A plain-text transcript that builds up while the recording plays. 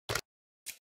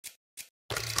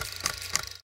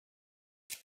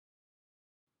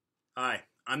Hi,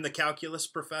 I'm the calculus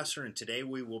professor, and today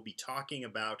we will be talking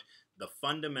about the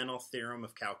fundamental theorem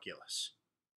of calculus.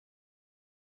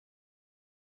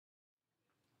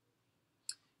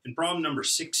 In problem number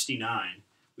 69,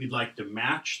 we'd like to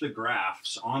match the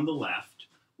graphs on the left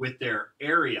with their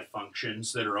area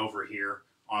functions that are over here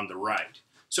on the right.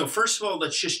 So first of all,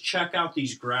 let's just check out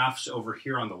these graphs over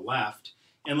here on the left,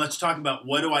 and let's talk about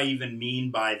what do I even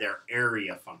mean by their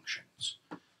area functions.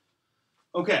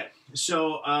 Okay,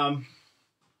 so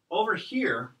over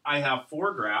here, I have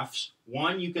four graphs.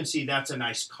 One, you can see that's a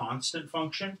nice constant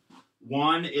function.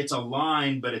 One, it's a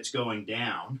line, but it's going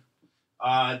down.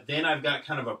 Then I've got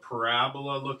kind of a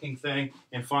parabola-looking thing.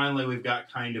 And finally, we've got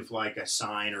kind of like a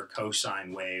sine or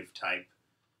cosine wave type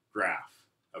graph.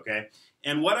 Okay?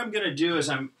 And what I'm going to do is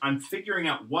I'm figuring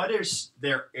out what is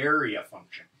their area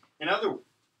function. In other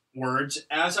words,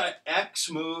 as x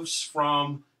moves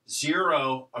from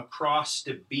 0 across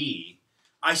to b,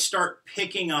 I start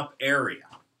picking up area,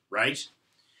 right?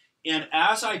 And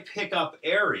as I pick up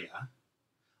area,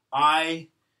 I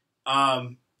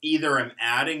either am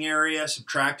adding area,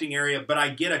 subtracting area, but I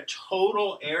get a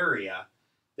total area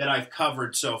that I've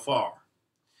covered so far.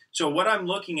 So what I'm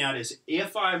looking at is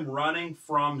if I'm running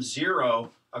from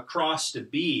 0 across to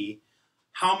b,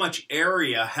 how much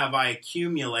area have I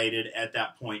accumulated at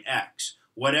that point x?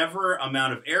 Whatever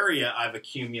amount of area I've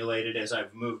accumulated as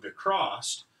I've moved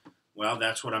across, well,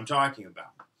 that's what I'm talking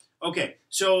about. Okay,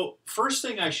 so first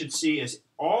thing I should see is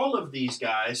all of these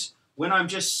guys, when I'm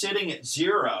just sitting at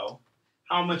 0,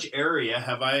 how much area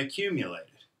have I accumulated?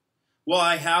 Well,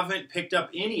 I haven't picked up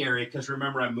any area because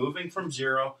remember, I'm moving from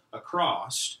 0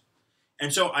 across,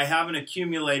 and so I haven't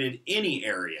accumulated any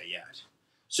area yet.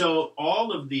 So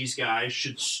all of these guys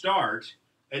should start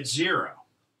at 0,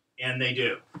 and they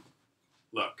do.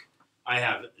 Look, I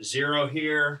have 0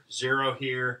 here, 0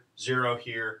 here, 0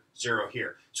 here, 0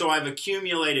 here. So I've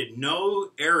accumulated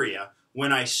no area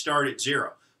when I start at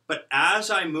 0. But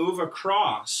as I move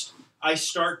across, I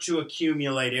start to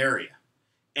accumulate area.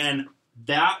 And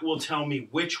that will tell me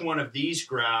which one of these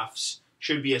graphs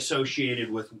should be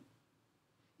associated with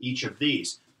each of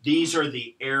these. These are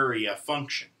the area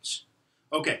functions.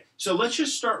 Okay, so let's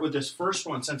just start with this first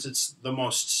one since it's the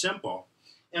most simple.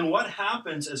 And what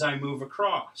happens as I move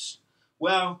across?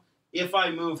 Well, if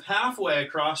I move halfway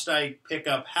across, I pick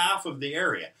up half of the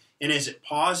area. And is it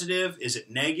positive? Is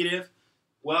it negative?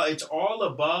 Well, it's all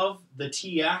above the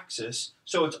t-axis,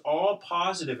 so it's all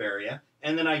positive area,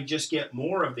 and then I just get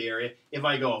more of the area. If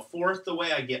I go a fourth the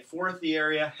way, I get fourth the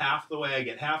area, half the way, I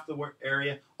get half the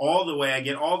area, all the way, I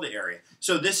get all the area.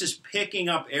 So this is picking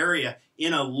up area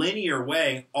in a linear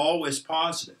way, always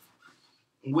positive.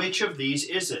 Which of these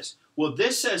is this? Well,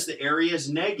 this says the area is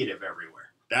negative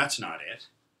everywhere. That's not it.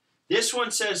 This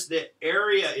one says the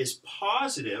area is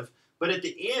positive, but at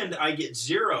the end I get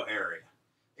 0 area.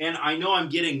 And I know I'm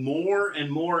getting more and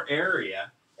more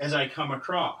area as I come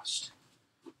across.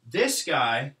 This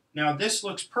guy, now this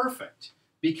looks perfect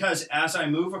because as I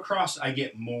move across, I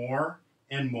get more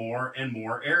and more and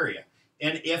more area.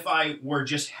 And if I were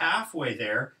just halfway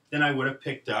there, then I would have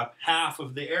picked up half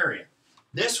of the area.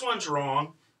 This one's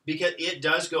wrong because it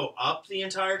does go up the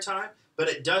entire time, but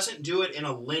it doesn't do it in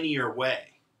a linear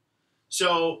way.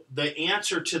 So the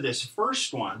answer to this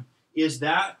first one is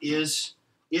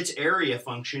its area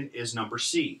function is number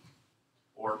C,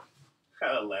 or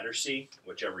letter C,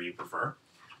 whichever you prefer.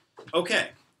 Okay,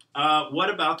 what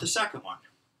about the second one?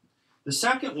 The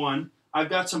second one, I've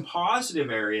got some positive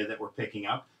area that we're picking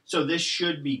up, so this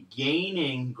should be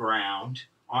gaining ground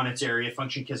on its area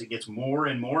function because it gets more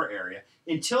and more area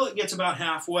until it gets about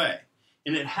halfway.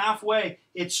 And at halfway,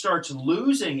 it starts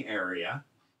losing area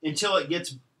until it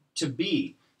gets to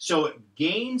B. So it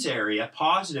gains area,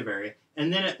 positive area,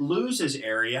 and then it loses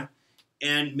area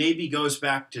and maybe goes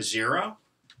back to 0.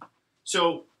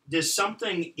 So does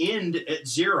something end at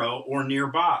 0 or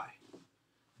nearby?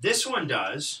 This one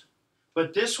does,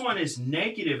 but this one is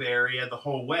negative area the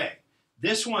whole way.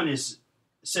 This one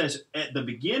says at the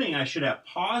beginning I should have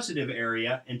positive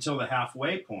area until the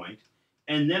halfway point,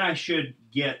 and then I should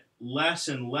get less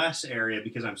and less area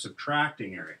because I'm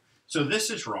subtracting area. So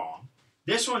this is wrong.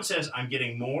 This one says I'm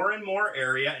getting more and more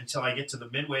area until I get to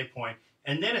the midway point,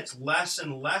 and then it's less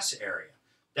and less area.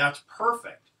 That's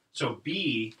perfect. So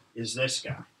B is this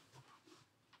guy.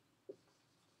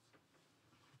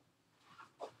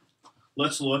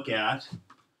 Let's look at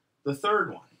the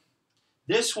third one.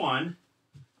 This one,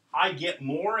 I get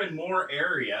more and more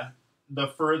area the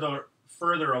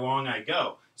further along I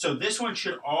go. So this one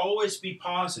should always be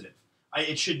positive.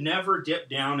 It should never dip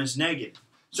down as negative.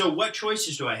 So what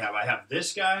choices do I have? I have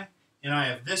this guy and I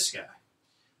have this guy.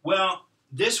 Well,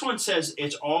 this one says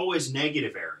it's always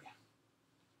negative area,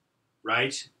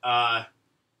 right?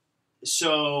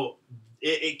 So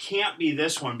it can't be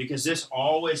this one because this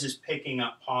always is picking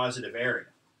up positive area.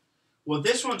 Well,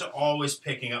 this one's always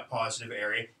picking up positive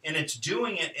area, and it's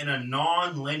doing it in a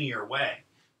non-linear way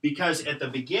because at the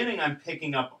beginning I'm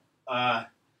picking up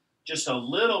just a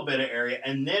little bit of area,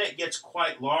 and then it gets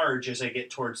quite large as I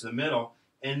get towards the middle,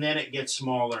 and then it gets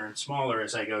smaller and smaller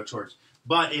as I go towards.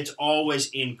 But it's always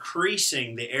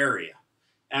increasing the area.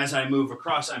 As I move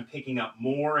across, I'm picking up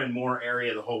more and more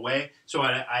area the whole way. So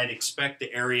I'd expect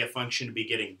the area function to be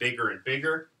getting bigger and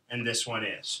bigger, and this one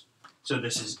is. So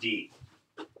this is D.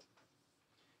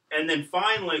 And then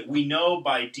finally, we know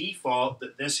by default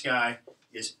that this guy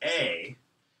is A,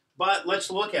 but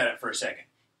let's look at it for a second.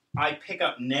 I pick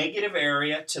up negative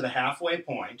area to the halfway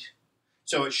point,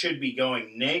 so it should be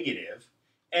going negative,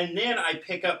 and then I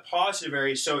pick up positive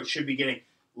area, so it should be getting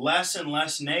less and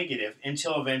less negative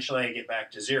until eventually I get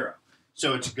back to 0.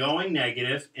 So it's going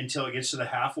negative until it gets to the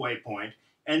halfway point,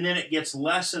 and then it gets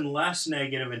less and less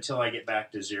negative until I get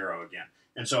back to 0 again.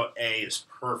 And so A is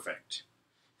perfect.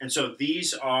 And so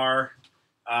these are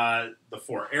the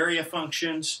 4 area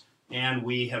functions, and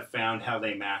we have found how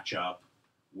they match up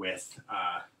with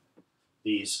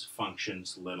these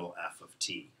functions little f of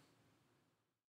t.